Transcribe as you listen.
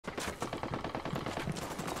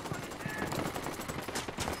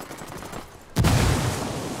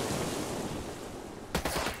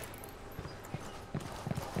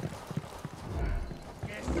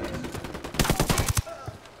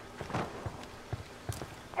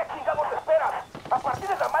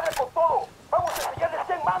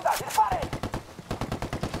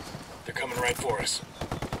for us.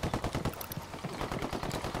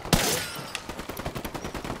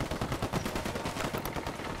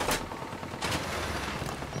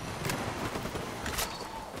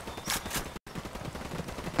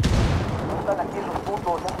 Están aquí los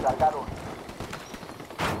putos encargados.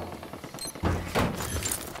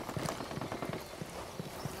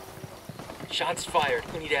 Shots fired.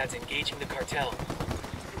 Unidad's engaging the cartel.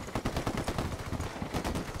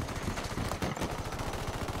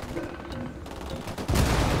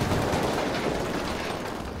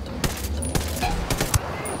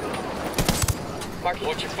 Mark,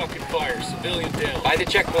 Watch your fucking fire. Civilian down. by the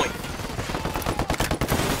checkpoint.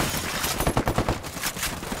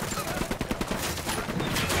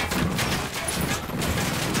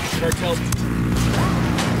 Cartel.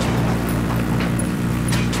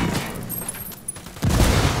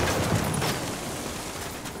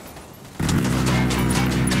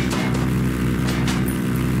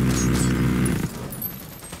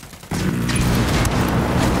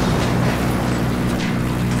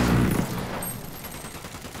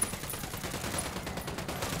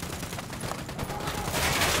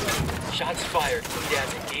 Shots fired.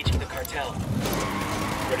 Unidad's engaging the cartel.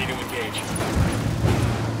 Ready to engage.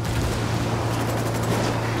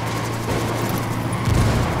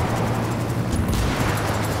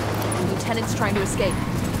 Lieutenant's trying to escape.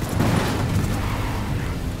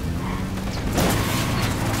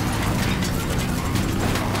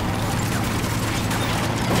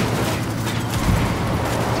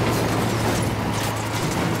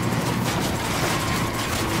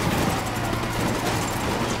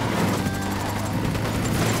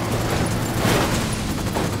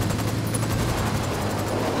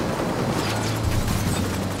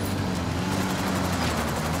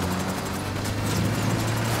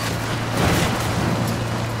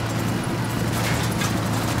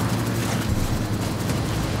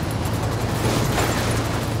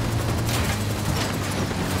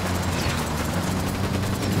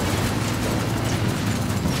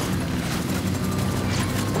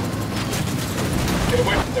 Get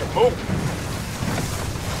away from there. Move.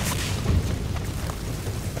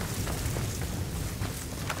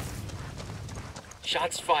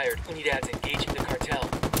 Shots fired. Unidad's engaging the cartel.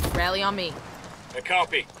 Rally on me. I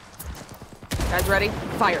copy. Guys ready?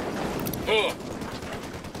 Fire. Huh.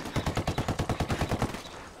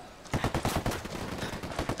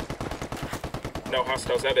 No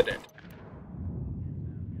hostiles evident.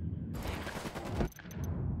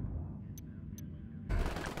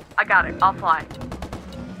 I got it. I'll fly.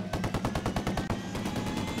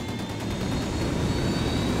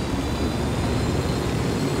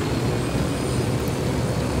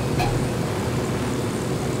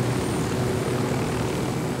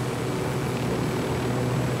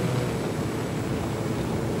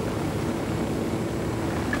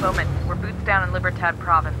 Bowman, we're boots down in Libertad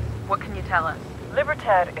province. What can you tell us?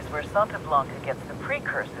 Libertad is where Santa Blanca gets the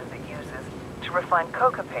precursors it uses to refine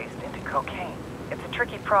coca paste into cocaine. It's a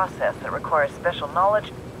tricky process that requires special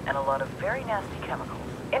knowledge and a lot of very nasty chemicals.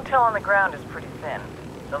 Intel on the ground is pretty thin.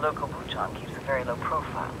 The local Buchan keeps a very low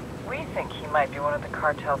profile. We think he might be one of the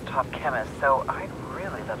cartel's top chemists, so I'd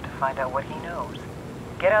really love to find out what he knows.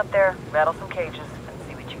 Get out there, rattle some cages, and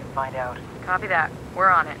see what you can find out. Copy that. We're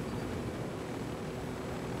on it.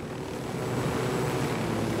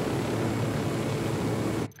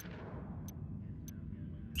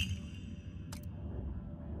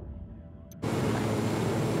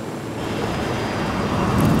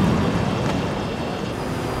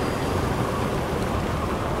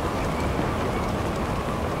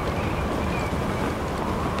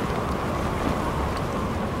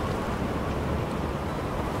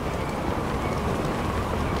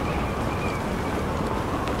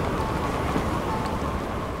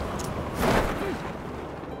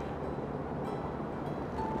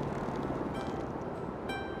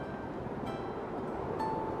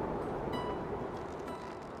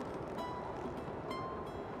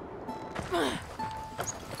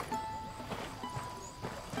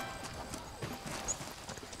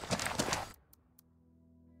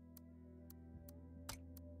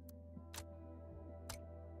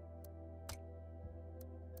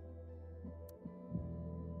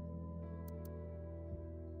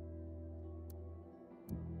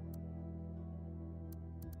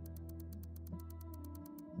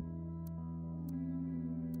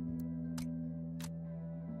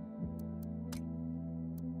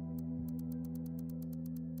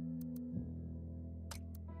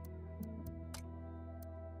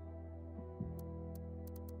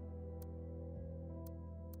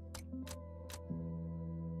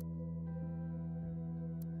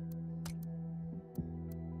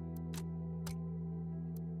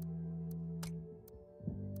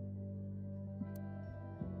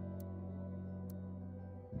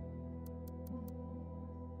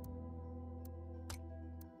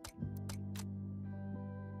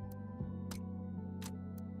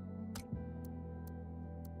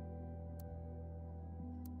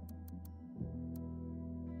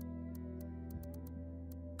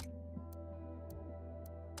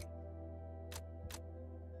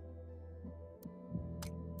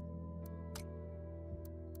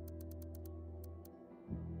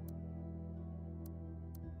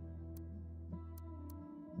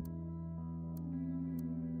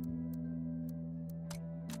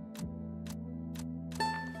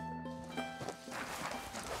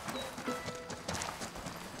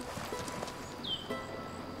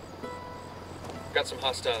 Got some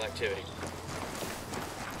hostile activity.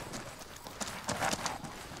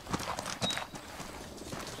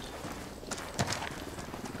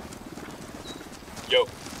 Yo,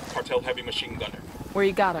 cartel heavy machine gunner. Where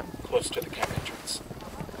you got him? Close to the camp entrance.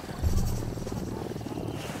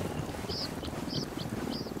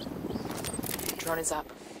 Drone is up.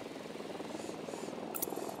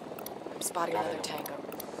 I'm spotting another tango.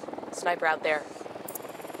 Sniper out there.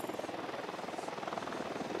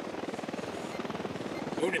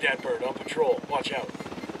 Unidad bird on patrol. Watch out.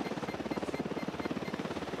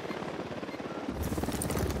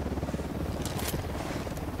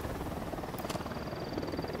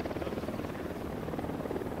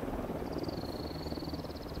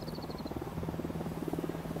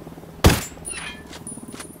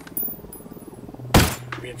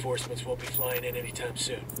 Reinforcements won't be flying in anytime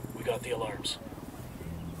soon. We got the alarms.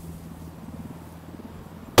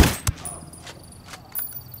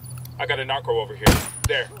 I got a narco over here.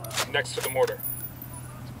 There, next to the mortar.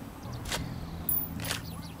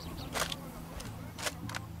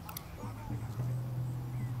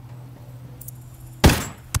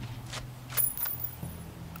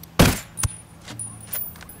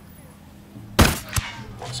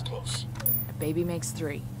 That's close. A baby makes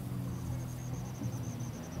 3.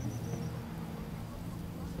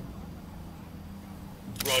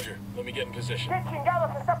 Roger, let me get in position.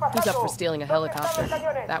 Who's up for stealing a helicopter?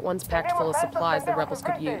 That one's packed full of supplies the rebels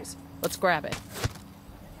could use. Let's grab it.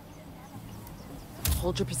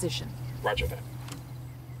 Hold your position. Roger that.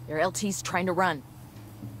 Your LT's trying to run.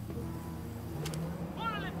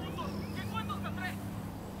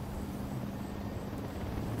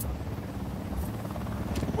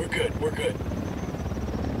 We're good, we're good.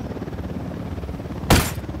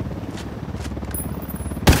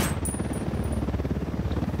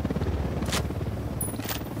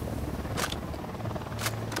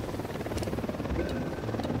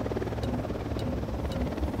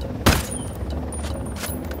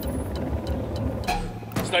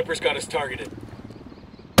 Sniper's got us targeted.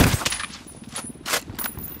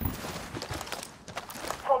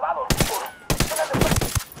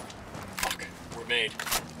 Fuck, we're made.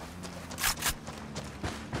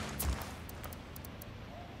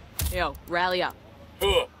 Yo, rally up.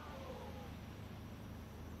 Huh.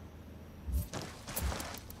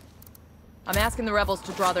 I'm asking the rebels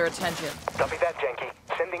to draw their attention. Copy that, Janky.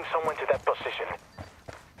 Sending someone to that position.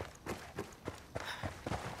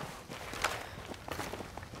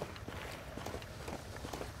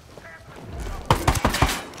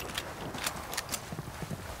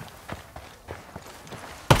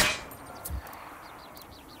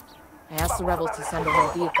 I asked the rebels to send a whole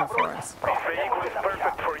vehicle for us. This vehicle is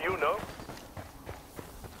perfect for you, no?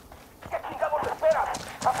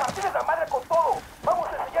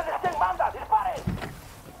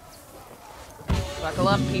 Buckle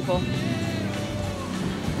up, people.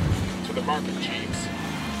 To the market, Jeeves.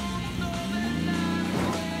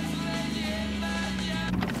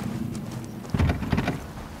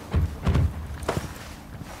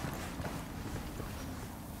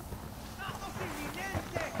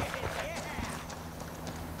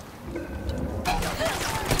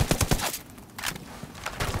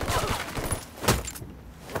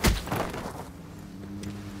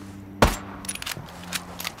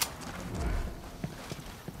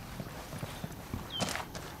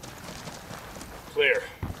 Clear.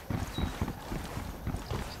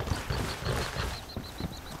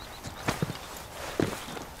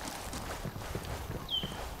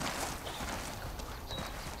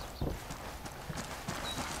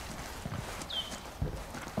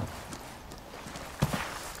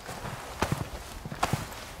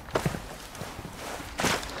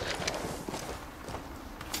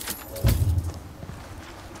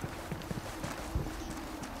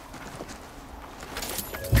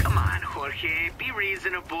 Come on, Jorge, be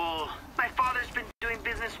reasonable. My father's been doing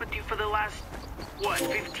business with you for the last, what,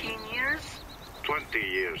 15 years? 20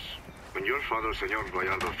 years. When your father, Senor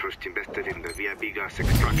Gallardo, first invested in the VIP gas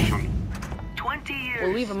extraction. 20 years.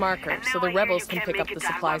 We'll leave a marker And so now the I rebels hear you can can't pick up make the it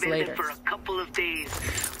to supplies Agua Verde later. for a couple of days.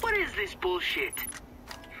 What is this bullshit?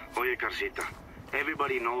 Oye, Carcita,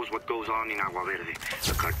 everybody knows what goes on in Agua Verde.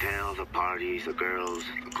 The cartel, the parties, the girls,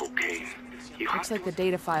 the cocaine. You have Looks like to- the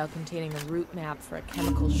data file containing a route map for a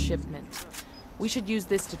chemical shipment. We should use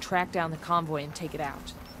this to track down the convoy and take it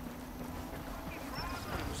out.